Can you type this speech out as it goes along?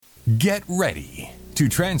Get ready to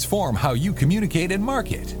transform how you communicate and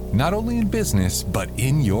market, not only in business, but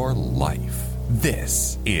in your life.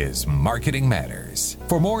 This is Marketing Matters.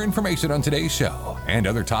 For more information on today's show and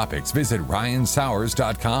other topics, visit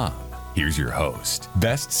RyanSauers.com. Here's your host,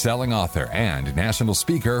 best-selling author and national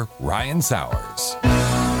speaker, Ryan Sauers.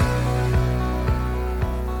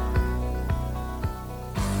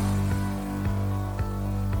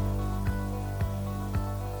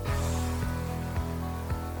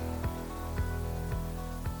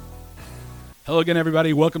 Hello again,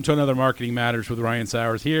 everybody. Welcome to another Marketing Matters with Ryan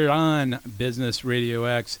Sauers here on Business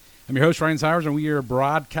RadioX. I'm your host, Ryan Sauers, and we are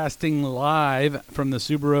broadcasting live from the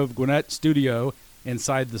Subaru Gwinnett studio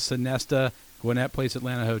inside the Sonesta Gwinnett Place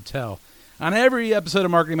Atlanta Hotel. On every episode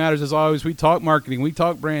of Marketing Matters, as always, we talk marketing, we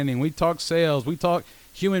talk branding, we talk sales, we talk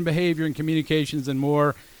human behavior and communications and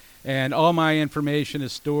more. And all my information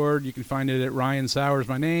is stored. You can find it at Ryan Sauers,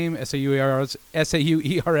 my name, SAUERS.com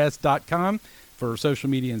for social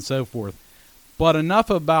media and so forth. But enough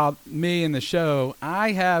about me and the show.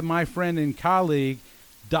 I have my friend and colleague,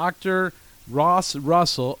 Dr. Ross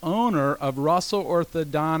Russell, owner of Russell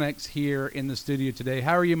Orthodontics, here in the studio today.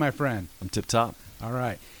 How are you, my friend? I'm tip-top. All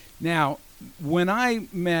right. Now, when I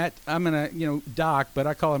met, I'm going to, Doc, but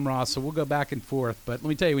I call him Ross, so we'll go back and forth. But let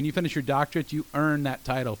me tell you, when you finish your doctorate, you earn that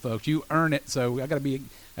title, folks. You earn it, so I got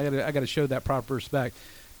to show that proper respect.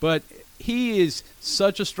 But he is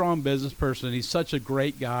such a strong business person. He's such a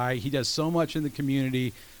great guy. He does so much in the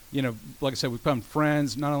community. You know, like I said, we've become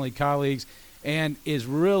friends, not only colleagues, and is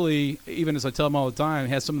really, even as I tell him all the time,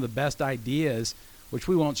 has some of the best ideas, which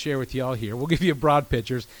we won't share with y'all here. We'll give you broad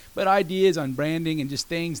pictures, but ideas on branding and just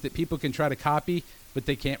things that people can try to copy, but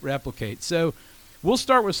they can't replicate. So we'll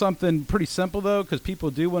start with something pretty simple, though, because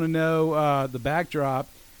people do want to know the backdrop.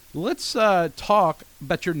 Let's talk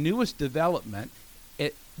about your newest development,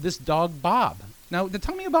 this dog, Bob. Now,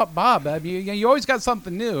 tell me about Bob. You always got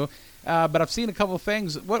something new, but I've seen a couple of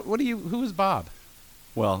things. Who is Bob?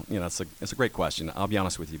 Well, it's a great question. I'll be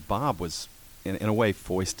honest with you. Bob was, in a way,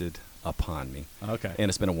 foisted upon me. Okay. And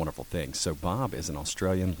it's been a wonderful thing. So Bob is an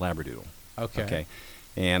Australian Labradoodle. Okay.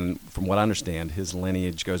 And from what I understand, his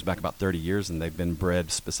lineage goes back about 30 years, and they've been bred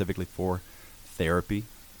specifically for therapy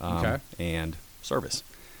and service.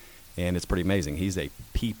 And it's pretty amazing. He's a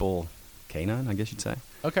people canine, I guess you'd say.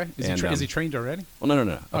 Okay. Is he trained already? Well,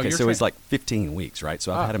 no. Okay, so he's like 15 weeks, right?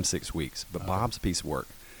 So I've had him 6 weeks. But Bob's a piece of work.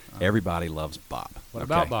 Everybody loves Bob. What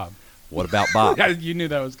about Bob? What about Bob? You knew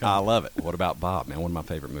that was coming. I love it. What about Bob, man? One of my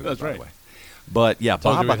favorite movies, That's by right. the way. But, yeah,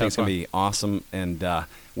 Bob, I think, is going to fun. be awesome. And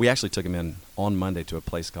we actually took him in on Monday to a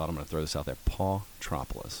place called, I'm going to throw this out there,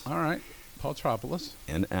 Pawtropolis. All right. Pawtropolis.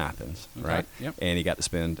 In Athens, Okay. right? Yep. And he got to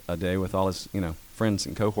spend a day with all his, friends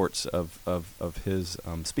and cohorts of his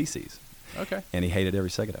species. Okay. And he hated every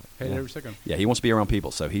second of it. Every second. Yeah, he wants to be around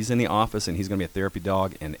people. So he's in the office, and he's going to be a therapy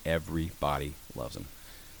dog, and everybody loves him.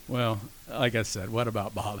 Well, like I said, what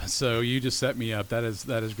about Bob? So you just set me up. That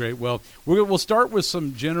is great. Well, we'll start with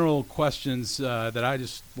some general questions that I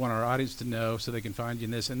just want our audience to know so they can find you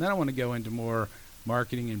in this. And then I want to go into more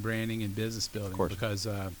marketing and branding and business building. Of course. Because,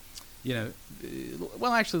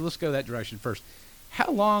 well, actually, let's go that direction first. How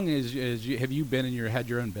long have you been had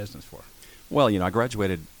your own business for? Well, I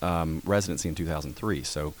graduated residency in 2003,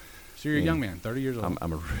 so you're a young man, 30 years old.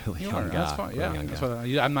 I'm a really young guy. That's fine. Yeah, that's what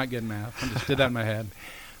I'm not good at math. I just did that in my head.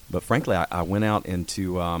 But frankly, I went out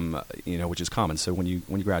into, which is common. So when you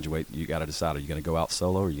graduate, you got to decide: are you going to go out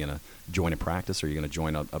solo, or are you going to join a practice, or are you going to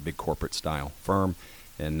join a big corporate style firm?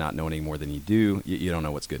 And not knowing any more than you do, you don't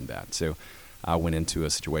know what's good and bad. So I went into a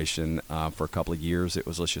situation for a couple of years. It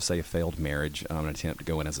was, let's just say, a failed marriage, an attempt to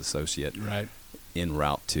go in as associate. Right. En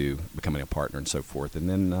route to becoming a partner and so forth. And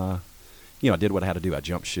then, I did what I had to do. I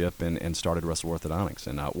jumped ship and started Russell Orthodontics.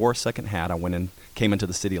 And I wore a second hat. I came into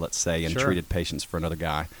the city, let's say, and treated patients for another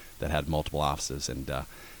guy that had multiple offices. And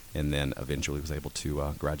then eventually was able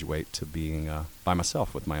to graduate to being by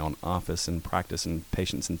myself with my own office and practice and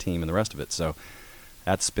patients and team and the rest of it. So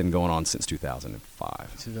that's been going on since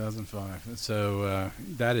 2005. 2005. So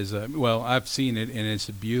that is I've seen it, and it's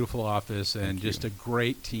a beautiful office and just a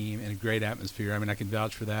great team and a great atmosphere. I mean, I can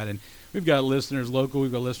vouch for that. And we've got listeners local.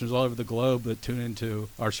 We've got listeners all over the globe that tune into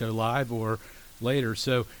our show live or later.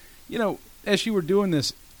 So, as you were doing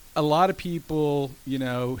this, a lot of people,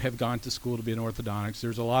 have gone to school to be an orthodontics.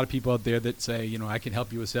 There's a lot of people out there that say, I can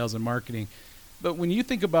help you with sales and marketing. But when you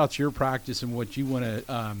think about your practice and what you want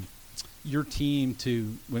to your team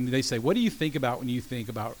to, when they say, what do you think about when you think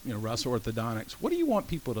about, Russell Orthodontics, what do you want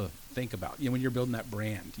people to think about, when you're building that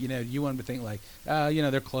brand? You want them to think like,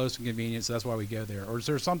 they're close and convenient, so that's why we go there. Or is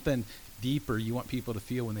there something deeper you want people to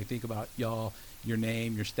feel when they think about y'all, your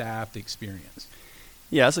name, your staff, the experience?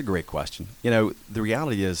 Yeah, that's a great question. The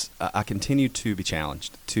reality is I continue to be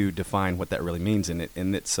challenged to define what that really means, and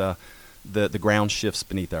it's the ground shifts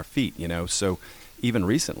beneath our feet. So even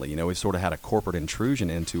recently, we've sort of had a corporate intrusion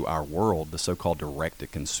into our world, the so-called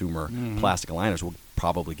direct-to-consumer plastic aligners. We'll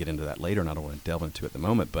probably get into that later, and I don't want to delve into it at the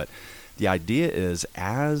moment. But the idea is,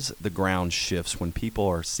 as the ground shifts, when people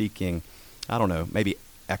are seeking, I don't know, maybe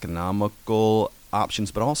economical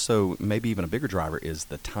options, but also maybe even a bigger driver is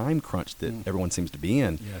the time crunch that everyone seems to be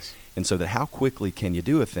in. Yes. And so that how quickly can you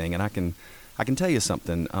do a thing? And I can tell you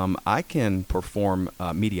something. I can perform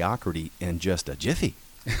mediocrity in just a jiffy.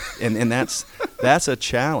 and that's a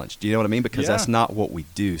challenge. Do you know what I mean? Because that's not what we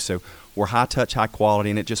do. So we're high touch, high quality,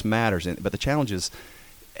 and it just matters. But the challenge is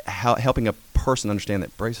helping a person understand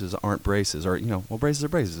that braces aren't braces, or braces are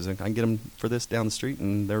braces. I can get them for this down the street,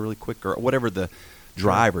 and they're really quick, or whatever the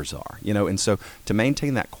drivers are. And so to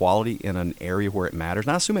maintain that quality in an area where it matters,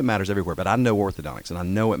 and I assume it matters everywhere, but I know orthodontics, and I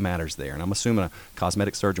know it matters there, and I'm assuming a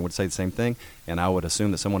cosmetic surgeon would say the same thing, and I would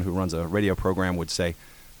assume that someone who runs a radio program would say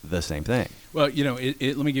the same thing. Well, let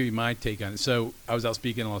me give you my take on it. So I was out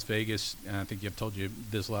speaking in Las Vegas, and I think I've told you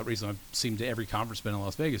this a lot recently. I've seen to every conference been in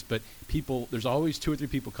Las Vegas, but there's always 2 or 3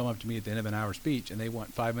 people come up to me at the end of an hour speech, and they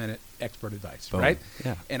want 5-minute expert advice, Boom. Right?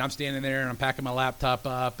 Yeah. And I'm standing there, and I'm packing my laptop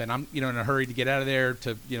up, and I'm in a hurry to get out of there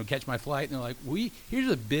to catch my flight, and they're like,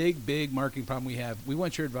 here's a big marketing problem we have. We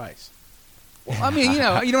want your advice. Well, I mean, you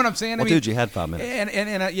know what I'm saying? Well, dude, you had 5 minutes.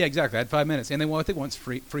 And yeah, exactly. I had 5 minutes. And what they want is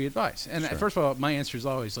free advice. And Sure. first of all, my answer is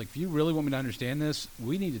always, like, if you really want me to understand this,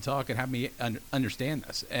 we need to talk and have me understand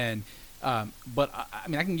this. And but, I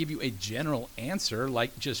mean, I can give you a general answer,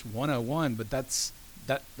 like just 101, but that's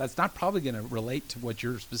not probably going to relate to what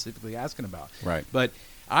you're specifically asking about. Right. But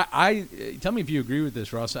I tell me if you agree with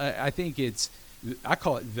this, Ross. I think I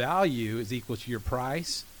call it value is equal to your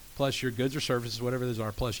price plus your goods or services, whatever those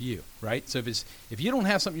are, plus you, right? So if you don't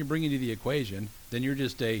have something you're bringing to the equation, then you're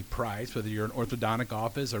just a price, whether you're an orthodontic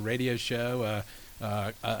office, a radio show,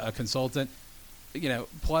 a consultant,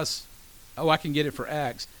 plus, I can get it for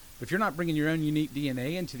X. But if you're not bringing your own unique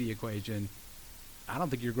DNA into the equation, I don't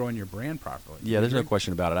think you're growing your brand properly. Yeah, there's no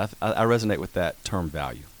question about it. I resonate with that term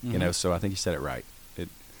value, Mm-hmm. so I think you said it right. It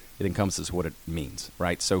encompasses what it means,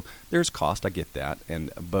 right? So there's cost, I get that,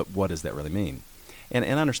 but what does that really mean? And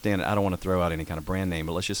I understand, I don't want to throw out any kind of brand name,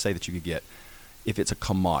 but let's just say that you could get, if it's a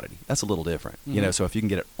commodity, that's a little different. Mm-hmm. So if you can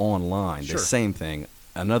get it online, Sure. the same thing,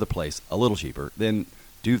 another place, a little cheaper, then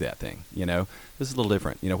do that thing. This is a little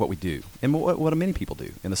different, what we do. And what many people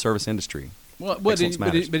do in the service industry. Well, but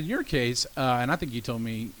in your case, and I think you told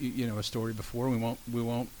me, a story before. We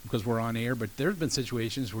won't because we're on air. But there's been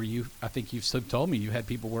situations where I think you've told me you had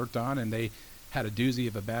people worked on and they had a doozy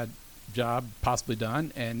of a bad job possibly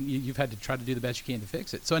done, and you've had to try to do the best you can to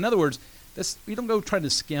fix it. So in other words, you don't go trying to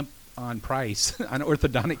skimp on price on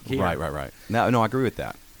orthodontic care. Right. No, I agree with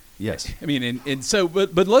that. Yes. I mean, and so,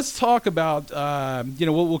 but let's talk about,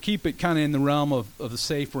 we'll keep it kind of in the realm of the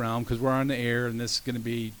safe realm because we're on the air and this is going to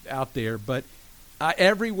be out there. But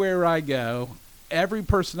everywhere I go, every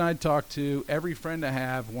person I talk to, every friend I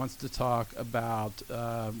have wants to talk about,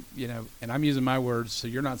 and I'm using my words, so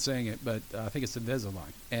you're not saying it, but I think it's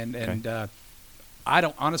Invisalign. And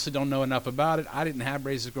I honestly don't know enough about it. I didn't have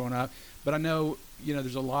braces growing up, but I know,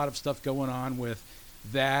 there's a lot of stuff going on with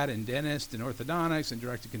that and dentists and orthodontics and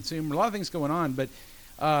direct-to-consumer, a lot of things going on. But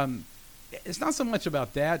it's not so much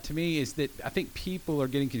about that. To me, is that I think people are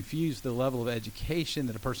getting confused with the level of education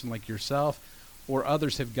that a person like yourself or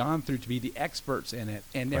others have gone through to be the experts in it.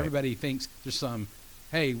 And everybody thinks there's some,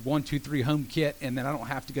 hey, 1, 2, 3 home kit, and then I don't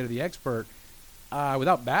have to go to the expert.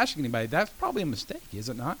 Without bashing anybody, that's probably a mistake, is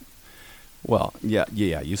it not? Well, yeah,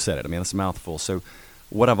 you said it. I mean, it's a mouthful. So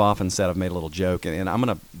what I've often said, I've made a little joke, and I'm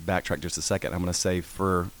going to backtrack just a second. I'm going to say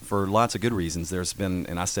for lots of good reasons, there's been,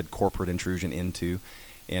 and I said corporate intrusion into,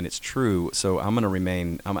 and it's true. So I'm going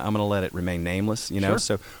to let it remain nameless, Sure.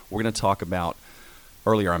 So we're going to talk about,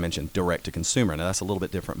 earlier I mentioned direct to consumer. Now that's a little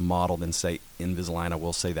bit different model than, say, Invisalign. I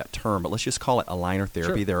will say that term, but let's just call it aligner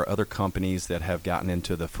therapy. Sure. There are other companies that have gotten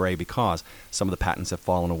into the fray because some of the patents have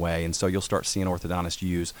fallen away, and so you'll start seeing orthodontists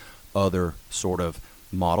use other sort of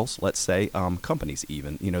models, let's say, companies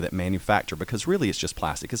even, that manufacture, because really it's just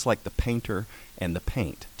plastic. It's like the painter and the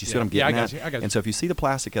paint. Do you see what I'm getting at? I got you. And so if you see the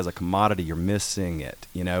plastic as a commodity, you're missing it,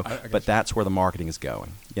 but that's where the marketing is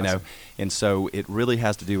going, And so it really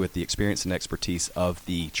has to do with the experience and expertise of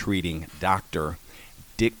the treating doctor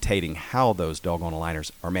dictating how those doggone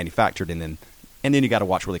aligners are manufactured, and then you got to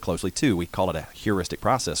watch really closely too. We call it a heuristic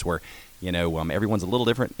process where, everyone's a little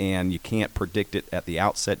different and you can't predict it at the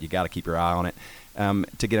outset. You got to keep your eye on it.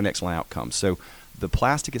 To get an excellent outcome. So the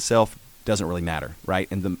plastic itself doesn't really matter, right?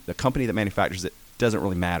 And the company that manufactures it doesn't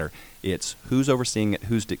really matter. It's who's overseeing it,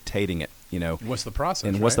 who's dictating it, What's the process,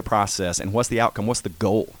 and what's the process, and what's the outcome, what's the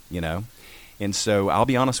goal, And so I'll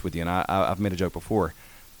be honest with you, and I've made a joke before.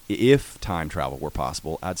 If time travel were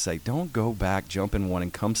possible, I'd say don't go back, jump in one,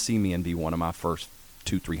 and come see me and be one of my first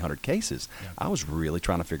 200-300 cases. Yeah. I was really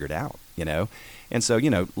trying to figure it out, And so,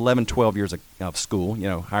 11, 12 years of school,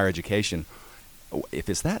 higher education, if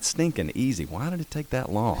it's that stinking easy, why did it take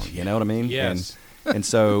that long? You know what I mean? Yes. And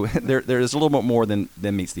so there's a little bit more than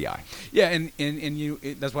meets the eye. Yeah, and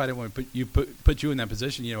that's why I didn't want to put you in that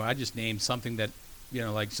position. I just named something that,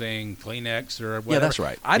 like saying Kleenex or whatever. Yeah, that's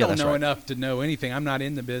right. I don't know enough to know anything. I'm not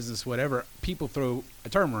in the business, whatever. People throw a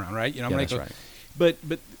term around, right? That's right. But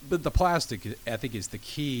the plastic, I think, is the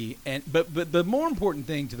key. But the more important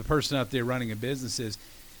thing to the person out there running a business is,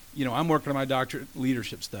 I'm working on my doctorate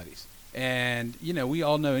leadership studies. And, we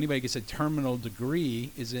all know anybody gets a terminal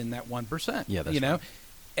degree is in that 1%. Yeah, that's right.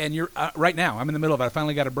 And you're right now, I'm in the middle of it. I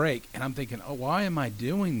finally got a break. And I'm thinking, why am I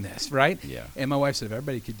doing this, right? Yeah. And my wife said, if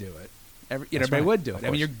everybody could do it, everybody right. would do it. I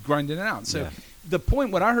mean, you're grinding it out. So the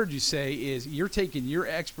point, what I heard you say is you're taking your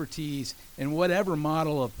expertise in whatever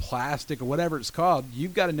model of plastic or whatever it's called.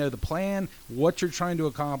 You've got to know the plan, what you're trying to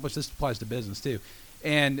accomplish. This applies to business too.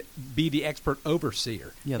 And be the expert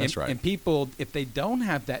overseer. Yeah, that's right. And people, if they don't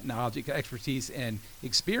have that knowledge, expertise, and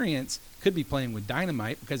experience, could be playing with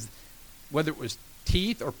dynamite because whether it was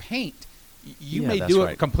teeth or paint, you may do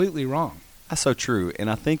it completely wrong. That's so true. And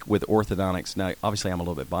I think with orthodontics, now obviously I'm a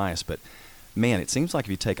little bit biased, but man, it seems like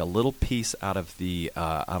if you take a little piece out of the,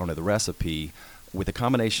 the recipe with a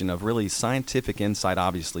combination of really scientific insight,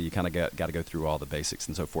 obviously you kind of got to go through all the basics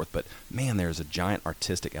and so forth, but man, there's a giant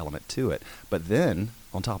artistic element to it. But then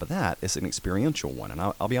on top of that, it's an experiential one. And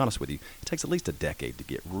I'll be honest with you, it takes at least a decade to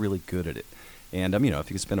get really good at it. And, if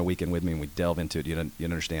you could spend a weekend with me and we delve into it, you'd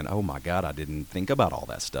understand, oh, my God, I didn't think about all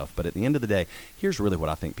that stuff. But at the end of the day, here's really what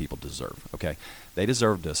I think people deserve, okay? They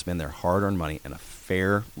deserve to spend their hard-earned money and a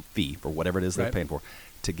fair fee for whatever it is they're paying for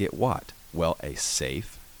to get what? Well, a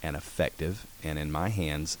safe and effective and, in my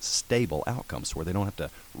hands, stable outcomes where they don't have to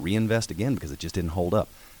reinvest again because it just didn't hold up.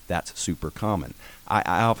 That's super common.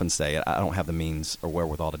 I often say I don't have the means or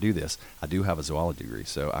wherewithal to do this. I do have a zoology degree,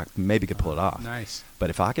 so I maybe could pull it off. Nice. But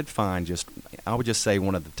if I could find I would just say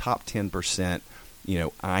one of the top 10%,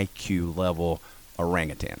 IQ level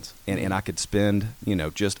orangutans, and I could spend,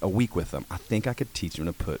 just a week with them. I think I could teach them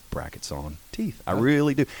to put brackets on teeth. I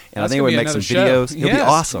really do. And I think we would make some videos. It'd be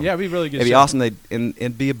awesome. Yeah, it'd be really good. It'd be awesome.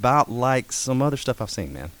 It'd be about like some other stuff I've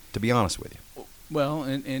seen, man, to be honest with you. Well,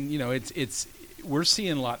 and it's we're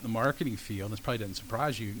seeing a lot in the marketing field. This probably doesn't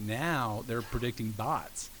surprise you. Now they're predicting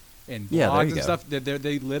bots and blogs and stuff.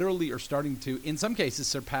 They literally are starting to, in some cases,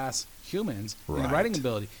 surpass humans in the writing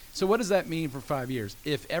ability. So what does that mean for 5 years?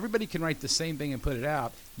 If everybody can write the same thing and put it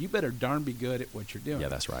out, you better darn be good at what you're doing. Yeah,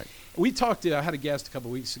 that's right. I had a guest a couple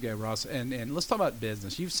of weeks ago, Ross, and let's talk about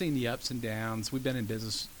business. You've seen the ups and downs. We've been in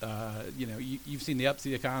business. You've seen the ups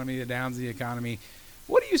of the economy, the downs of the economy.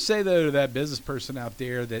 What do you say, though, to that business person out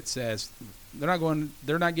there that says they're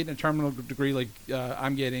not getting a terminal degree like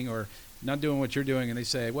I'm getting or not doing what you're doing, and they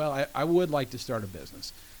say, well, I would like to start a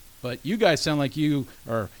business. But you guys sound like you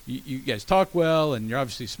guys talk well, and you're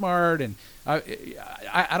obviously smart, and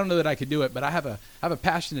I don't know that I could do it, but I have a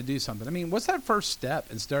passion to do something. I mean, what's that first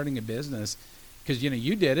step in starting a business? Because,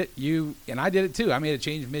 you did it, and I did it too. I made a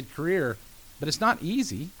change mid-career, but it's not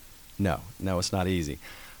easy. No, it's not easy.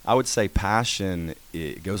 I would say passion,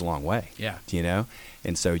 it goes a long way. Yeah.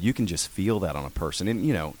 And so you can just feel that on a person.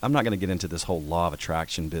 And, I'm not going to get into this whole law of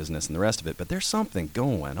attraction business and the rest of it, but there's something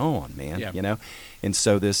going on, man, yeah. And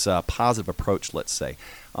so this positive approach, let's say,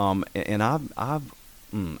 and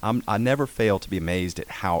I never fail to be amazed at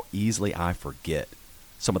how easily I forget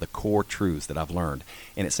some of the core truths that I've learned.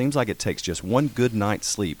 And it seems like it takes just one good night's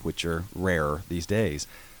sleep, which are rarer these days,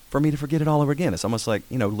 for me to forget it all over again. It's almost like,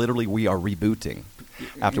 literally we are rebooting.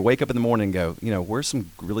 I have to wake up in the morning and go, where's some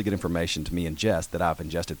really good information to me ingest that I've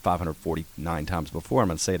ingested 549 times before? I'm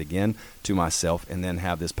going to say it again to myself and then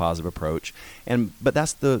have this positive approach. But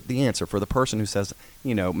that's the answer for the person who says,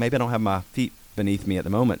 maybe I don't have my feet beneath me at the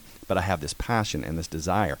moment, but I have this passion and this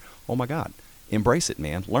desire. Oh my God. Embrace it,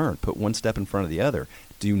 man. Learn. Put one step in front of the other.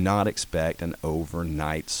 Do not expect an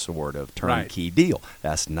overnight sort of turnkey deal.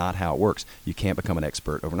 That's not how it works. You can't become an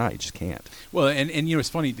expert overnight. You just can't. Well, and it's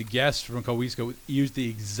funny. The guest from a couple weeks ago used the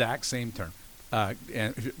exact same term,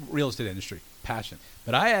 real estate industry, passion.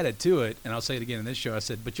 But I added to it, and I'll say it again in this show. I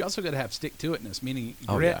said, but you also got to have stick-to-itness, meaning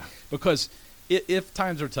grit, because if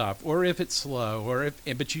times are tough, or if it's slow,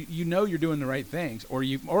 but you know you're doing the right things, or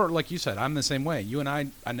like you said, I'm the same way. You and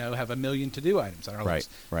I know have a million to-do items on our list.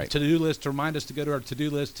 Right. To-do list to remind us to go to our to-do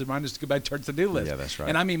list, to remind us to go back to our to-do list. Yeah, that's right.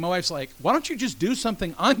 And I mean, my wife's like, why don't you just do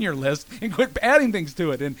something on your list and quit adding things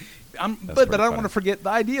to it? And but I don't want to forget the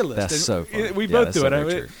idea list. That's so funny. We both do so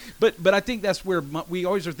it. But I think that's where we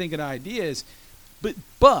always are thinking ideas.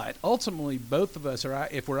 But ultimately, both of us are.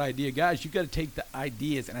 If we're idea guys, you've got to take the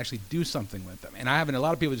ideas and actually do something with them. And I haven't. A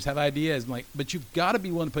lot of people just have ideas. I'm like, but you've got to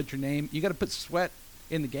be willing to put your name. You got to put sweat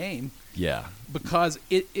in the game. Yeah. Because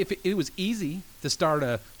if it was easy to start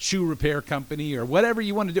a shoe repair company or whatever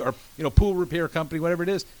you want to do, or pool repair company, whatever it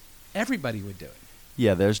is, everybody would do it.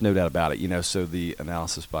 Yeah, there's no doubt about it. So the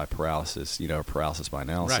analysis by paralysis, paralysis by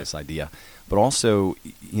analysis idea, but also,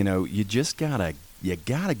 you just gotta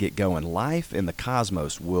get going. Life and the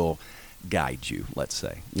cosmos will guide you, let's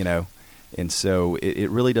say, and so it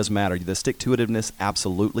really does matter. The stick-to-itiveness,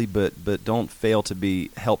 absolutely, but don't fail to be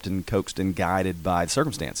helped and coaxed and guided by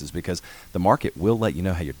circumstances, because the market will let you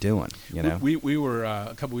know how you're doing. We were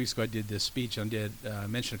a couple weeks ago. I did this speech. I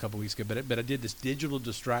mentioned a couple weeks ago, but I did this digital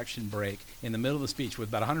distraction break in the middle of the speech with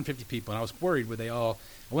about 150 people, and I was worried I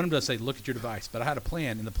wanted them to say, look at your device, but I had a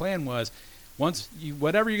plan, and the plan was,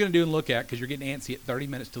 whatever you're going to do and look at, because you're getting antsy at 30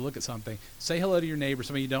 minutes to look at something, say hello to your neighbor,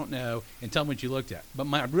 somebody you don't know, and tell them what you looked at. But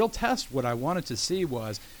my real test, what I wanted to see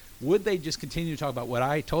was, would they just continue to talk about what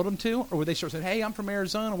I told them to, or would they start saying, hey, I'm from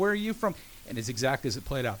Arizona, where are you from? And it's exactly as it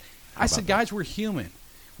played out. I said, guys, we're human.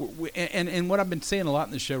 And what I've been saying a lot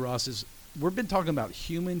in this show, Ross, is we've been talking about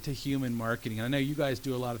human-to-human marketing. And I know you guys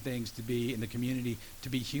do a lot of things to be in the community, to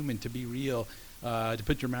be human, to be real, to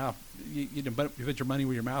put your put your money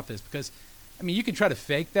where your mouth is, because I mean, you can try to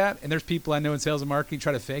fake that, and there's people I know in sales and marketing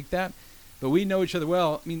try to fake that, but we know each other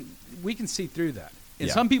well. I mean, we can see through that.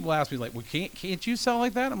 And some people ask me, like, well, can't you sell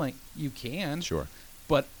like that? I'm like, you can. Sure.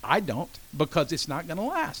 But I don't, because it's not going to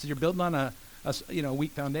last. You're building on a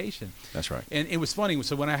weak foundation. That's right. And it was funny.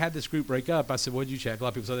 So when I had this group break up, I said, what did you check? A lot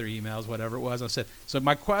of people's other emails, whatever it was. I said, so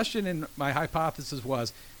my question and my hypothesis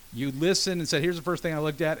was, you listened and said, here's the first thing I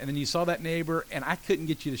looked at, and then you saw that neighbor, and I couldn't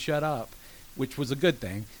get you to shut up, which was a good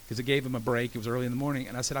thing, because it gave him a break. It was early in the morning.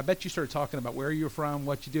 And I said, I bet you started talking about where you're from,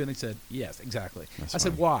 what you do. And they said, yes, exactly. I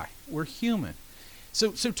said, why? We're human.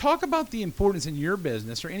 So talk about the importance in your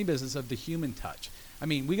business or any business of the human touch. I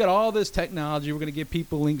mean, we got all this technology. We're going to give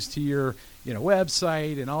people links to your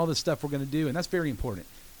website and all this stuff we're going to do, and that's very important.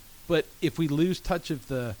 But if we lose touch of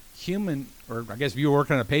the human, or I guess if you were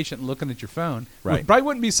working on a patient and looking at your phone, it probably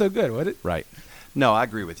wouldn't be so good, would it? Right. No, I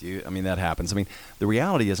agree with you. I mean, that happens. I mean, the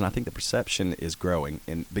reality is, and I think the perception is growing,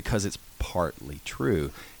 and because it's partly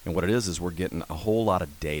true. And what it is we're getting a whole lot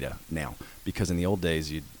of data now. Because in the old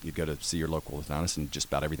days, you'd go to see your local orthodontist, and just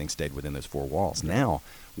about everything stayed within those four walls. Now,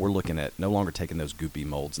 we're looking at no longer taking those goopy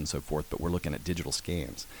molds and so forth, but we're looking at digital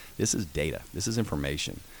scans. This is data. This is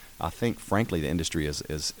information. I think, frankly, the industry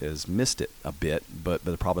has missed it a bit, but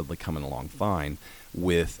they're probably coming along fine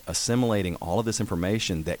with assimilating all of this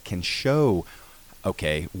information that can show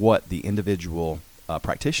what the individual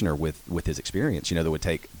practitioner with his experience, that would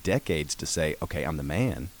take decades to say, okay, I'm the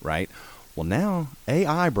man, right? Well, now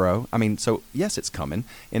AI, bro. I mean, so yes, it's coming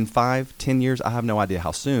in 5-10 years. I have no idea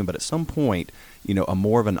how soon, but at some point, a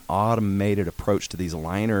more of an automated approach to these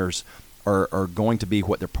aligners are going to be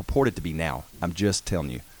what they're purported to be now. I'm just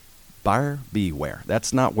telling you. Buyer beware.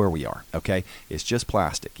 That's not where we are, okay? It's just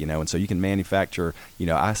plastic, and so you can manufacture,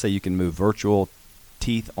 I say you can move virtual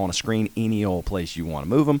teeth on a screen any old place you want to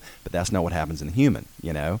move them, but that's not what happens in the human,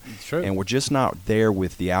 It's true. And we're just not there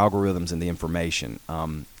with the algorithms and the information,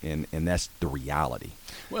 and that's the reality.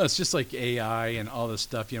 Well, it's just like AI and all this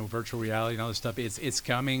stuff, virtual reality and all this stuff. It's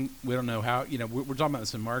coming. We don't know how, we're talking about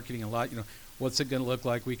this in marketing a lot, what's it going to look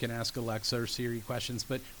like? We can ask Alexa or Siri questions,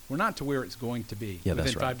 but we're not to where it's going to be within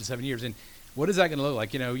that's right. 5 to 7 years. And what is that going to look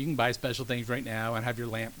like? You can buy special things right now and have your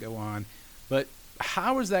lamp go on, but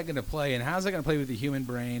how is that going to play, and how's that going to play with the human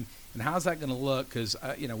brain, and how's that going to look? Because,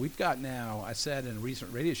 we've got now, I said in a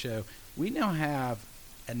recent radio show, we now have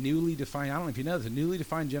a newly defined, I don't know if you know this, a newly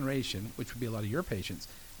defined generation, which would be a lot of your patients,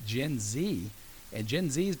 Gen Z. And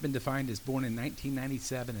Gen Z has been defined as born in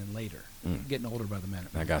 1997 and later. Getting older by the minute.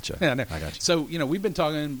 I gotcha. Yeah, no. I gotcha. So, we've been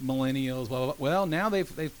talking millennials. Well, now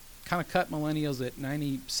they've kind of cut millennials at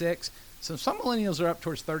 96. So some millennials are up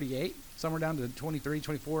towards 38. Some are down to 23,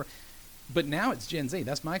 24. But now it's Gen Z.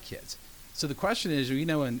 That's my kids. So the question is,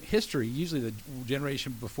 in history, usually the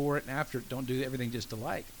generation before it and after it don't do everything just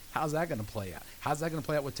alike. How's that going to play out? How's that going to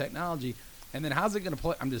play out with technology? And then how's it going to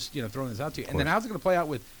play? I'm just, throwing this out to you. And then how's it going to play out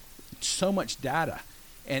with so much data?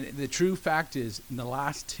 And the true fact is, in the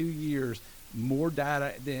last 2 years, more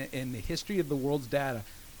data than in the history of the world's data.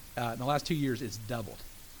 In the last 2 years, it's doubled.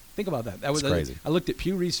 Think about that. That was crazy. I looked at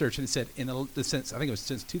Pew Research, and it said since I think it was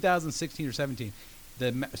since 2016 or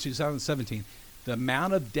 2017, the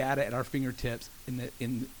amount of data at our fingertips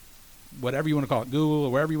in whatever you want to call it, Google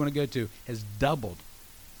or wherever you want to go to, has doubled.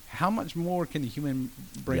 How much more can the human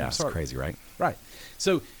brain absorb? It's crazy, right? Right.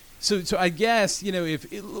 So I guess,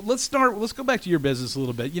 let's go back to your business a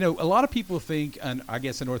little bit. A lot of people think, I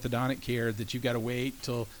guess in orthodontic care, that you've got to wait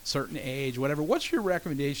till a certain age, whatever. What's your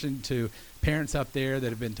recommendation to parents out there that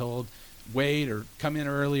have been told wait or come in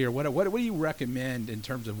early, or what do you recommend in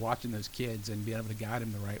terms of watching those kids and being able to guide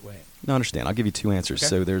them the right way? No, I understand. I'll give you two answers. Okay.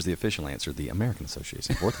 So there's the official answer. The American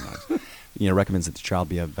Association of Orthodontics recommends that the child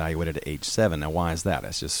be evaluated at age 7. Now, why is that?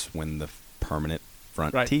 That's just when the permanent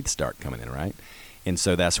front teeth start coming in, right? And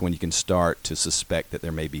so that's when you can start to suspect that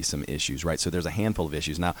there may be some issues, right? So there's a handful of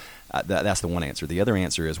issues. Now, that's the one answer. The other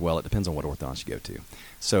answer is, well, it depends on what orthodontist you go to.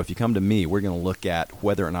 So if you come to me, we're going to look at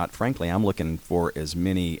whether or not, frankly, I'm looking for as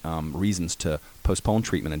many reasons to postpone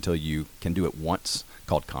treatment until you can do it once,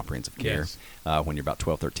 called comprehensive care. Yes. When you're about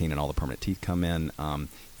 12, 13 and all the permanent teeth come in, I'm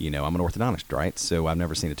an orthodontist, right? So I've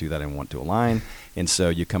never seen a tooth that I didn't want to align. And so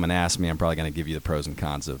you come and ask me, I'm probably going to give you the pros and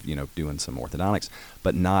cons of, doing some orthodontics,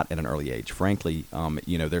 but not at an early age. Frankly,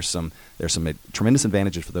 there's some tremendous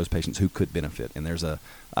advantages for those patients who could benefit. And there's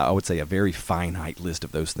I would say a very finite list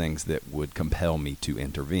of those things that would compel me to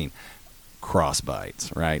intervene. Cross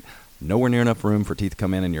bites, right? Nowhere near enough room for teeth to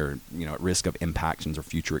come in, and you're at risk of impactions or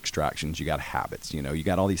future extractions. You got habits, you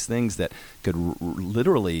got all these things that could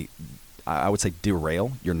literally, I would say,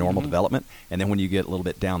 derail your normal development. And then when you get a little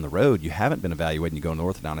bit down the road, you haven't been evaluated, and you go to an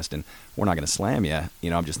orthodontist, and we're not going to slam you.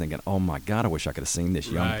 I'm just thinking, oh my God, I wish I could have seen this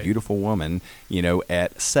young, beautiful woman,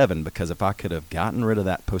 at 7, because if I could have gotten rid of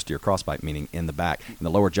that posterior crossbite, meaning in the back, and the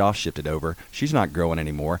lower jaw shifted over, she's not growing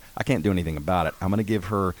anymore. I can't do anything about it. I'm going to give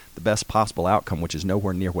her the best possible outcome, which is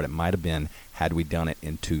nowhere near what it might have been had we done it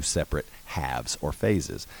in 2 separate halves or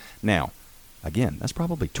phases. Now, again, that's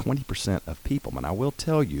probably 20% of people. And I will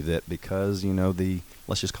tell you that because,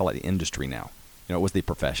 let's just call it the industry now. It was the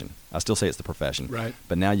profession. I still say it's the profession. Right.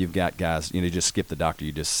 But now you've got guys, you just skip the doctor,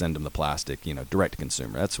 you just send them the plastic, direct to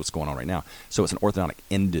consumer. That's what's going on right now. So it's an orthodontic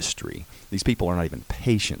industry. These people are not even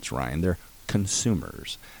patients, Ryan. They're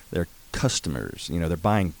consumers. They're customers. They're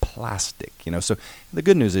buying plastic. So the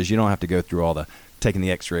good news is you don't have to go through all the taking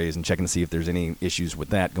the x-rays and checking to see if there's any issues with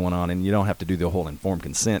that going on, and you don't have to do the whole informed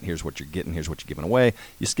consent. Here's what you're getting, here's what you're giving away.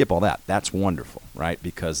 You skip all that. That's wonderful, right?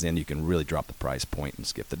 Because then you can really drop the price point and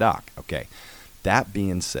skip the doc. Okay. That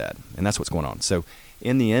being said, and that's what's going on. So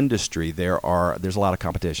in the industry, there's a lot of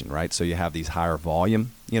competition, right? So you have these higher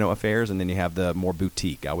volume, affairs, and then you have the more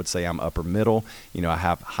boutique. I would say I'm upper middle. I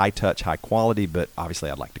have high touch, high quality, but obviously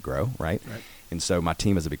I'd like to grow, right? And so my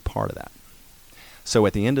team is a big part of that. So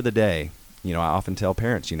at the end of the day, I often tell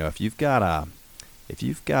parents, if you've got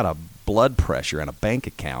a blood pressure and a bank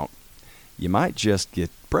account, you might just get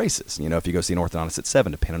braces, if you go see an orthodontist at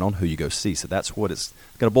 7, depending on who you go see. So that's what it's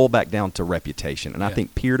going to boil back down to, reputation. And I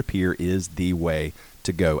think peer-to-peer is the way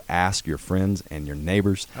to go. Ask your friends and your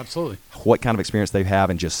neighbors what kind of experience they have,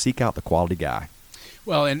 and just seek out the quality guy.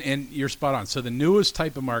 Well, and you're spot on. So the newest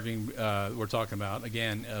type of marketing we're talking about,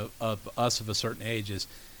 again, of us of a certain age, is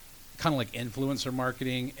kind of like influencer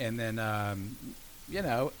marketing, and then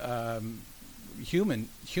human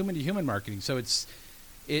to human marketing. So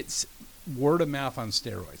it's word of mouth on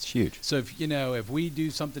steroids. It's huge. So if we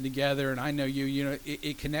do something together, and I know you,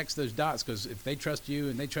 it connects those dots, because if they trust you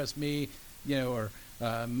and they trust me, or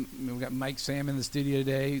we've got Mike Sam in the studio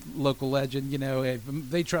today, local legend. If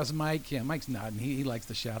they trust Mike, Mike's nodding. He likes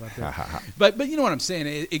the shout out there. but you know what I'm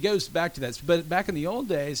saying? It goes back to that. But back in the old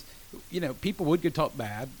days, people would get talk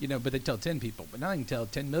bad, but they'd tell 10 people. But now they can tell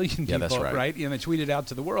 10 million people, that's right? They tweet it out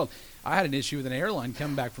to the world. I had an issue with an airline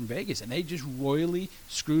coming back from Vegas, and they just royally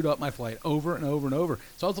screwed up my flight over and over and over.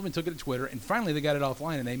 So I ultimately took it to Twitter, and finally they got it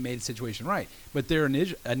offline, and they made the situation right. But their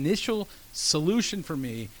initial solution for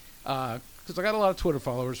me, because I got a lot of Twitter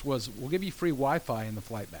followers, was, we'll give you free Wi-Fi in the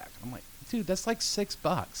flight back. I'm like, dude, that's like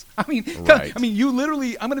 $6. You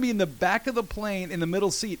literally, I'm going to be in the back of the plane in the middle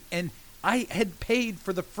seat, and I had paid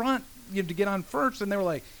for the front to get on first, and they were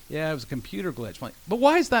like, yeah, it was a computer glitch. I'm like, but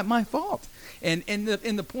why is that my fault? And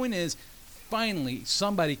the point is, finally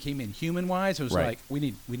somebody came in human-wise. It was like, we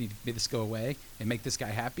need to make this go away and make this guy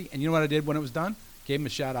happy. And you know what I did when it was done? Gave him a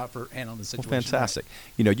shout out for handling the situation. Well, fantastic.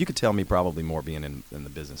 You could tell me probably more being in the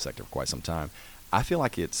business sector for quite some time. I feel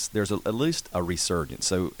like there's at least a resurgence.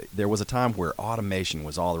 So there was a time where automation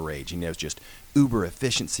was all the rage. It's just uber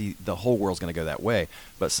efficiency. The whole world's going to go that way.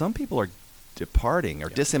 But some people are departing or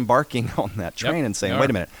disembarking on that train and saying, wait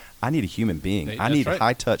a minute, I need a human being. I need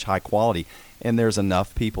high touch, high quality. And there's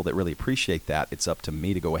enough people that really appreciate that. It's up to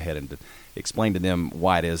me to go ahead and to explain to them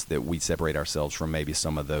why it is that we separate ourselves from maybe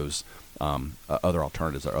some of those other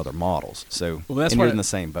alternatives or other models. So that's you're in the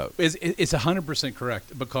same boat. It's 100%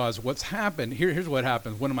 correct, because what's happened, here's what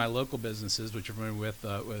happens. One of my local businesses, which you're familiar with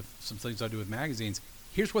some things I do with magazines,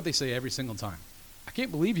 here's what they say every single time. I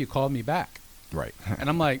can't believe you called me back. Right. And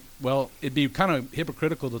I'm like, well, it'd be kind of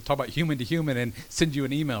hypocritical to talk about human to human and send you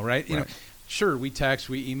an email, right? You know, sure, we text,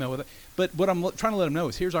 we email with it. But what I'm trying to let them know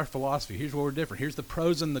is here's our philosophy. Here's where we're different. Here's the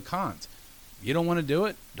pros and the cons. You don't want to do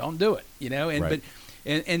it, don't do it, you know? And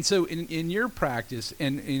and so in your practice,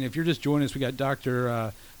 and if you're just joining us, we got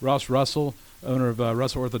Dr. Ross Russell, owner of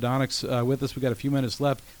Russell Orthodontics, with us. We got a few minutes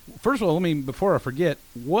left. First of all, before I forget,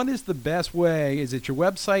 what is the best way? Is it your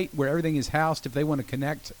website where everything is housed if they want to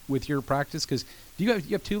connect with your practice? Because you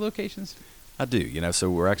have 2 locations? I do, so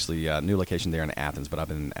we're actually a new location there in Athens, but I've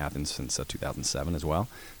been in Athens since 2007 as well.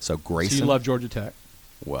 So Grayson. So you love Georgia Tech?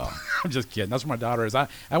 Well, I'm just kidding. That's where my daughter is. I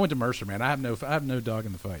went to Mercer, man. I have no dog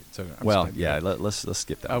in the fight. So let's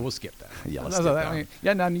skip that. Oh, we'll skip that. Yeah, let's skip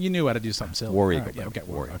that. No, you knew how to do something silly. War Eagle. Yeah, okay,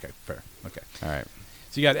 War Eagle. Okay, fair. Okay. All right.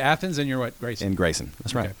 So you got Athens, and you're what, Grayson? In Grayson.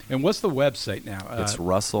 That's right. And what's the website now? It's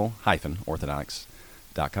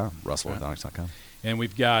Russell-Orthodontics.com. Russell-Orthodontics.com. And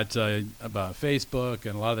we've got about Facebook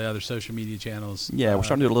and a lot of the other social media channels. Yeah, we're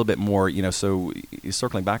starting to do a little bit more, so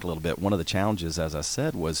circling back a little bit, one of the challenges, as I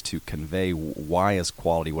said, was to convey why is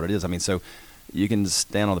quality what it is. So you can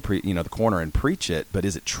stand on the corner and preach it, but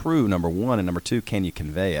is it true, number one, and number two, can you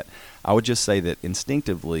convey it? I would just say that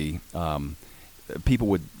instinctively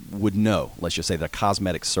people would know, let's just say that a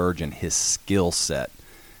cosmetic surgeon, his skill set,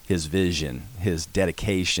 his vision, his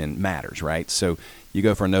dedication matters, right? So you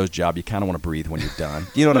go for a nose job, you kind of want to breathe when you're done.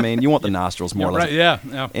 You know what I mean? You want the nostrils more or less. Right,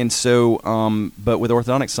 yeah. And so, but with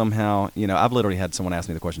orthodontics somehow, I've literally had someone ask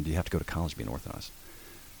me the question, do you have to go to college to be an orthodontist?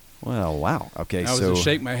 Well, wow. Okay, I was to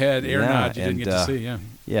shake my head, air nod, you didn't get to see, yeah.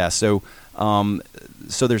 Yeah, so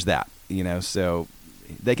there's that, so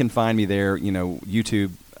they can find me there,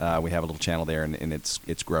 YouTube. We have a little channel there, and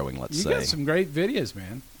it's growing, let's say. You got some great videos,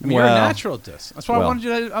 man. You're a natural at this. That's why I wanted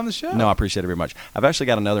you on the show. No, I appreciate it very much. I've actually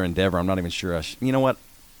got another endeavor. I'm not even sure. You know what?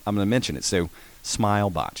 I'm going to mention it. So, Smile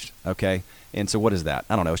Botched, okay? And so what is that?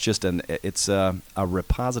 I don't know. It's just a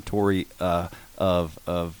repository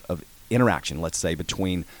of interaction, let's say,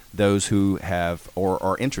 between those who have or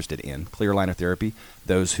are interested in clear aligner therapy,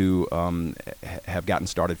 those who have gotten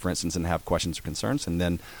started, for instance, and have questions or concerns, and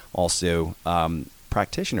then also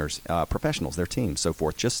practitioners, professionals, their teams, so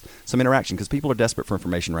forth. Just some interaction, because people are desperate for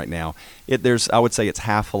information right now. I would say it's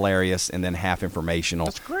half hilarious and then half informational.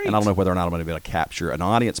 That's great. And I don't know whether or not I'm going to be able to capture an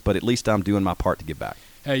audience, but at least I'm doing my part to give back.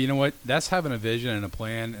 Hey, you know what? That's having a vision and a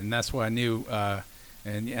plan, and that's what I knew.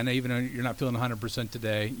 And even though you're not feeling 100%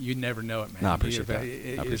 today, you never know it, man. No, I appreciate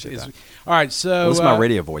that. All right, so this is my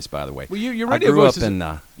radio voice, by the way. Well, your radio voice I grew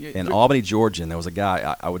up in Albany, Georgia, and there was a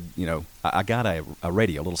guy. I got a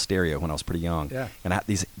radio, a little stereo when I was pretty young. Yeah. And I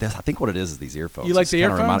think what it is these earphones. You like the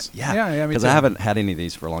earphones? Yeah, because I haven't had any of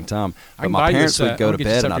these for a long time. But my parents would go to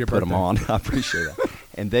bed and I'd put them on. I appreciate that.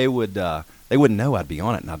 And they wouldn't know I'd be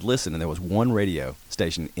on it, and I'd listen. And there was one radio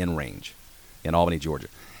station in range in Albany, Georgia,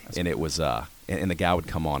 and it was. And the guy would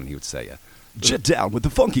come on and he would say, "Jet down with the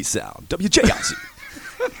funky sound, WJIC."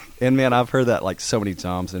 And man, I've heard that like so many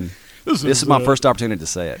times, and this is my first opportunity to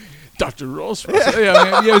say it. Dr. Ross.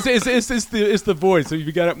 It's the voice. So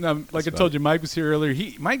you got up now. Like I told you, Mike was here earlier.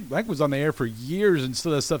 Mike was on the air for years and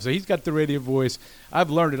still that stuff. So he's got the radio voice. I've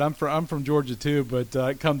learned it. I'm from Georgia too, but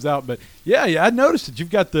it comes out. But yeah, I noticed it. You've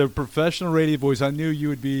got the professional radio voice. I knew you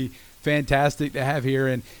would be fantastic to have here.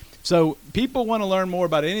 And so people want to learn more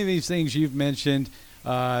about any of these things you've mentioned.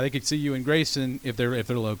 They could see you in Grayson if they're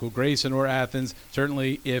local, Grayson or Athens.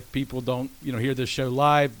 Certainly, if people don't hear this show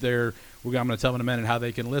live, I'm going to tell them in a minute how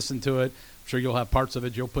they can listen to it. I'm sure you'll have parts of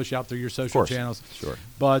it you'll push out through your social channels. Sure.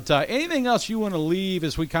 But anything else you want to leave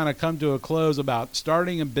as we kind of come to a close about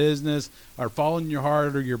starting a business or following your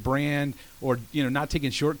heart or your brand, or not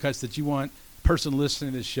taking shortcuts that you want a person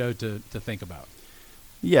listening to this show to think about?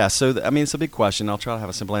 Yeah, so it's a big question. I'll try to have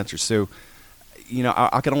a simple answer. So,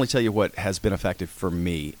 I can only tell you what has been effective for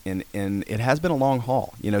me, and it has been a long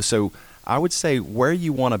haul. So I would say where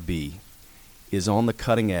you want to be is on the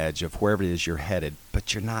cutting edge of wherever it is you're headed,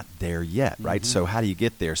 but you're not there yet, right? Mm-hmm. So how do you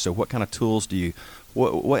get there? So what kind of tools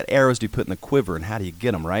what arrows do you put in the quiver, and how do you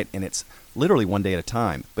get them, right? And it's literally one day at a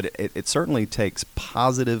time, but it certainly takes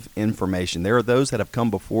positive information. There are those that have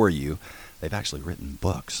come before you they've actually written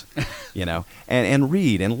books, and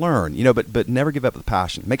read and learn, but never give up the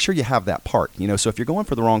passion. Make sure you have that part, so if you're going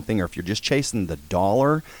for the wrong thing or if you're just chasing the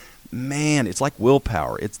dollar, man, it's like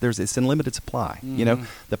willpower. It's in limited supply. Mm-hmm.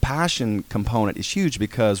 The passion component is huge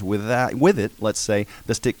because with it, let's say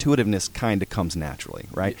the stick-to-itiveness kind of comes naturally,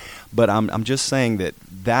 right? Yeah. But I'm just saying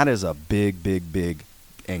that is a big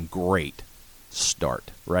and great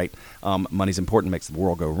start, right? Money's important, makes the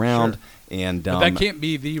world go round. Sure. And but that can't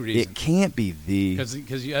be the reason. It can't be the because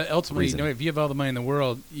ultimately, reason. if you have all the money in the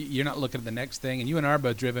world, you're not looking at the next thing. And you and I are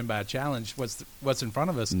both driven by a challenge. What's in front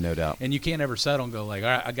of us? No doubt. And you can't ever settle and go like, all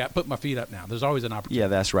right, I got put my feet up now. There's always an opportunity. Yeah,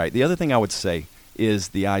 that's right. The other thing I would say is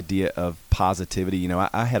the idea of positivity.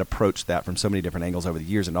 I had approached that from so many different angles over the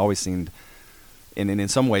years, and it always seemed, and in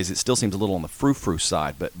some ways, it still seems a little on the frou-frou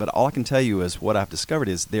side. But all I can tell you is what I've discovered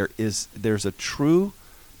is there's a true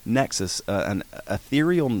nexus, an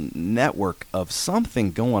ethereal network of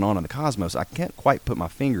something going on in the cosmos. I can't quite put my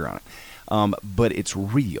finger on it, but it's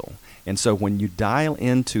real. And so when you dial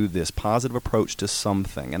into this positive approach to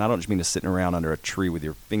something, and I don't just mean to sitting around under a tree with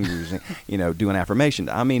your fingers, doing affirmations.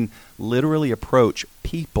 I mean literally approach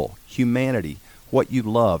people, humanity, what you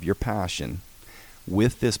love, your passion,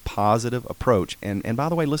 with this positive approach. And by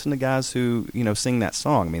the way, listen to guys who sing that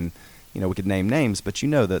song. I mean, we could name names, but the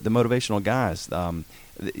motivational guys.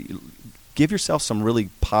 Give yourself some really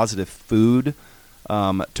positive food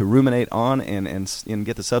to ruminate on and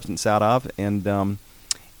get the substance out of, and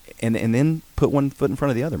then put one foot in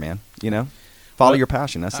front of the other, man. Follow your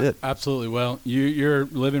passion. That's it. Absolutely. Well, you're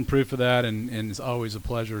living proof of that, and it's always a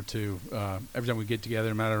pleasure to every time we get together,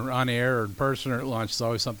 no matter on air or in person or at lunch, it's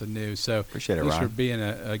always something new. So appreciate it, thanks Ryan, for being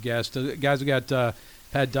a guest. Guys, we got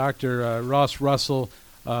had Dr. Russell,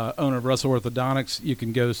 owner of Russell Orthodontics. You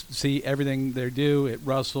can go see everything they do at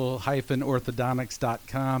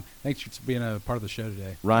russell-orthodontics.com. Thanks for being a part of the show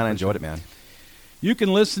today. Ryan, I enjoyed it, man. You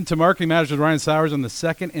can listen to Marketing Matters with Ryan SAUERS on the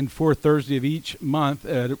second and fourth Thursday of each month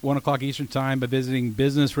at 1 o'clock Eastern Time by visiting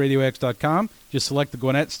BusinessRadioX.com. Just select the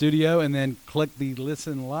Gwinnett Studio and then click the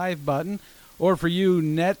Listen Live button. Or for you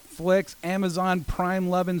Netflix, Amazon Prime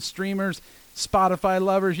loving streamers, Spotify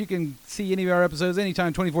lovers, you can see any of our episodes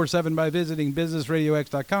anytime 24/7 by visiting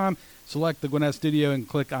BusinessRadioX.com. Select the Gwinnett Studio and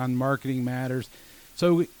click on Marketing Matters.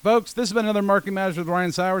 So, folks, this has been another Marketing Matters with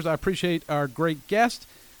Ryan SAUERS. I appreciate our great guest,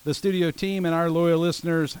 the studio team, and our loyal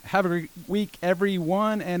listeners. Have a great week,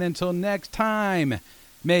 everyone. And until next time,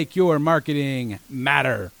 make your marketing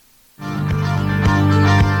matter.